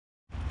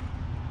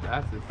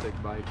That's a sick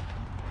bike.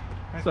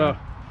 So,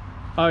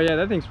 oh yeah,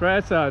 that thing's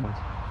fresh.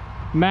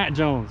 Matt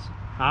Jones.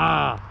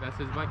 Ah, that's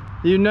his bike.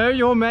 You know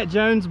your Matt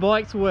Jones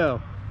bikes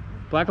well.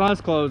 Black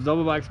line's closed,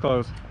 double bike's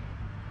closed.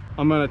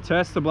 I'm gonna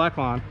test the black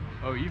line.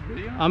 Oh, you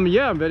videoing?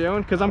 Yeah, I'm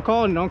videoing because I'm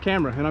calling it on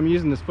camera and I'm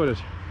using this footage.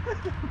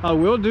 I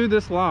will do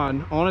this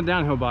line on a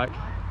downhill bike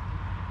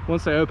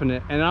once they open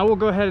it, and I will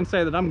go ahead and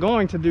say that I'm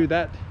going to do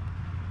that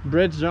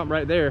bridge jump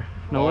right there.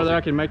 Now whether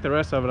I can make the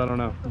rest of it, I don't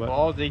know. But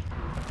ballsy.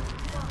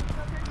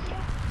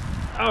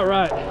 All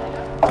right,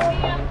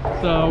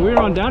 so we're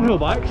on downhill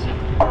bikes.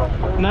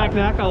 Knack,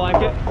 I like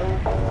it.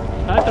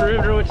 At the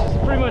Riveter, which is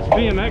pretty much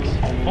BMX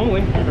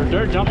only, or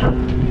dirt jumper.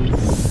 There's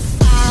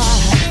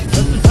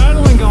some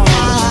pedaling going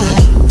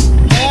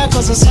on. There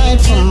goes a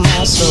sight from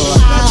my soul.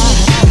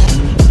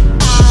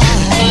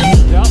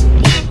 Yep.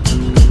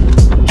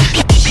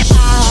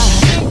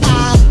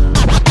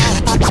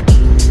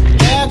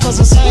 There goes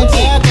a sight,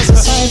 there goes a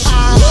sight.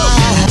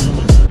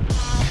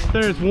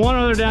 There's one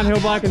other downhill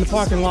bike in the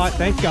parking lot,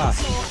 thank God.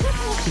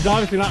 He's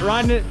obviously not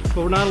riding it, but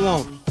we're not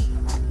alone.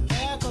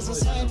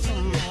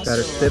 Got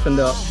her stiffened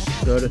up,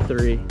 go to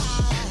 3,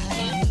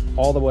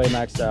 all the way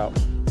maxed out,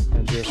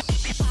 and just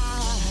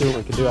see what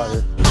we can do out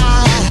here.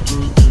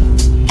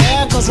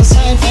 There goes a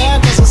sight, there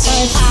goes a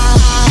sight.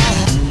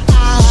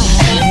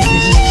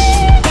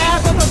 There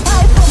goes a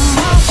sight from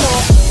my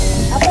soul.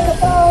 I think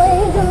it's all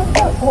angels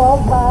just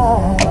walk by.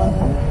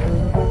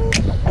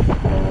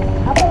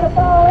 I think it's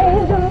all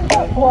angels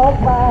just walk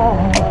by.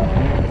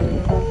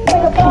 I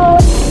think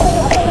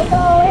it's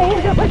all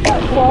angels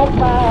just walk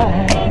by.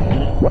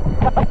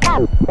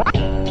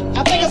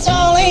 I think it's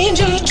all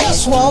angels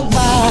just walk by.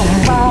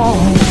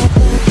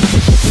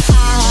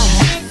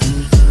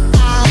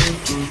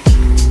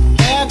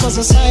 There goes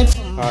a sight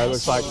from All right,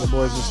 looks like the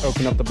boys just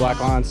opened up the black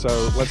line, so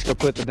let's go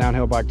put the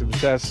downhill bike to the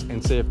test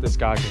and see if this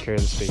guy can carry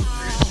the speed.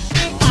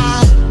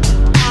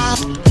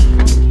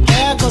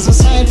 there goes a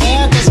sight,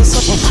 there goes a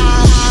sight.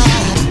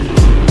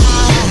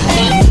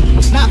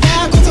 Now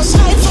there goes a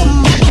sight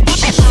from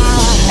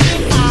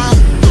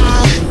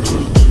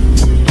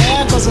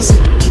there goes a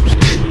sight.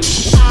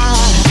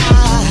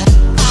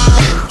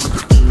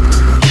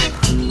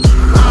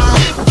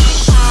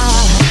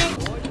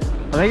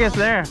 I think it's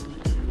there.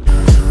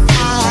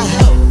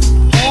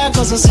 There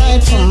goes a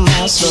sight from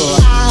my soul.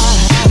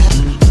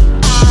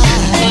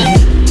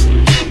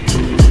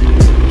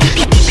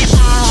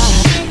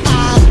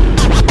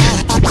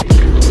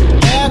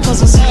 There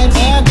goes a sight,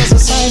 there goes a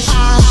sight.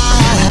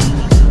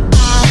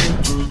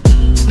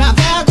 Now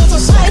there goes a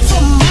sight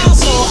from my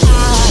soul.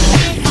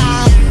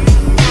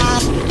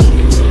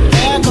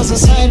 There goes a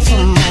sight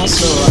from my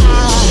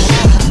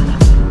soul.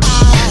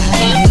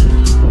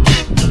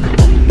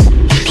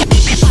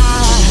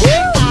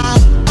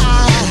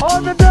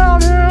 On the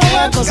downhill, There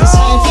let's goes go! a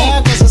sight,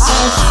 there goes a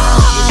sight.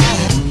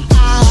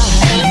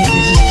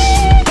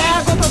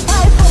 There goes a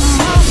sight from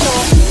my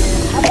soul.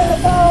 I think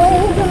it's all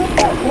angels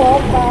just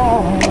walk by.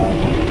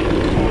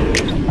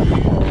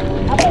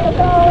 I think it's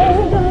all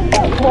angels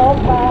just walk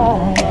by.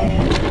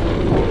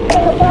 I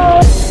think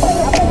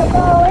it's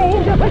all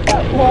angels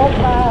just walk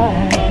by.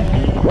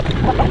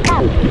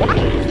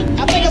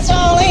 I think it's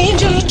all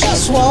angels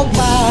just walk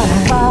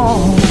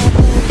by.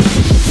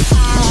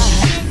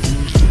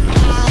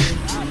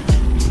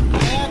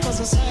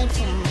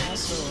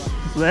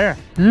 There.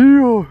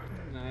 Yeah.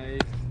 Nice.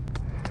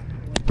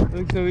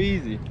 Looks so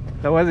easy.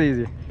 That was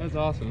easy. That's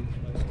awesome.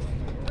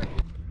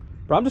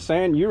 But I'm just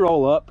saying, you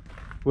roll up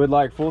with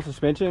like full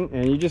suspension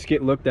and you just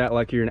get looked at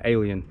like you're an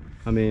alien.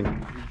 I mean,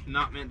 It's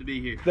not meant to be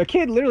here. the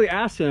kid literally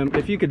asked him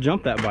if you could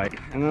jump that bike.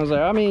 And I was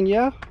like, I mean,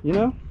 yeah, you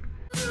know.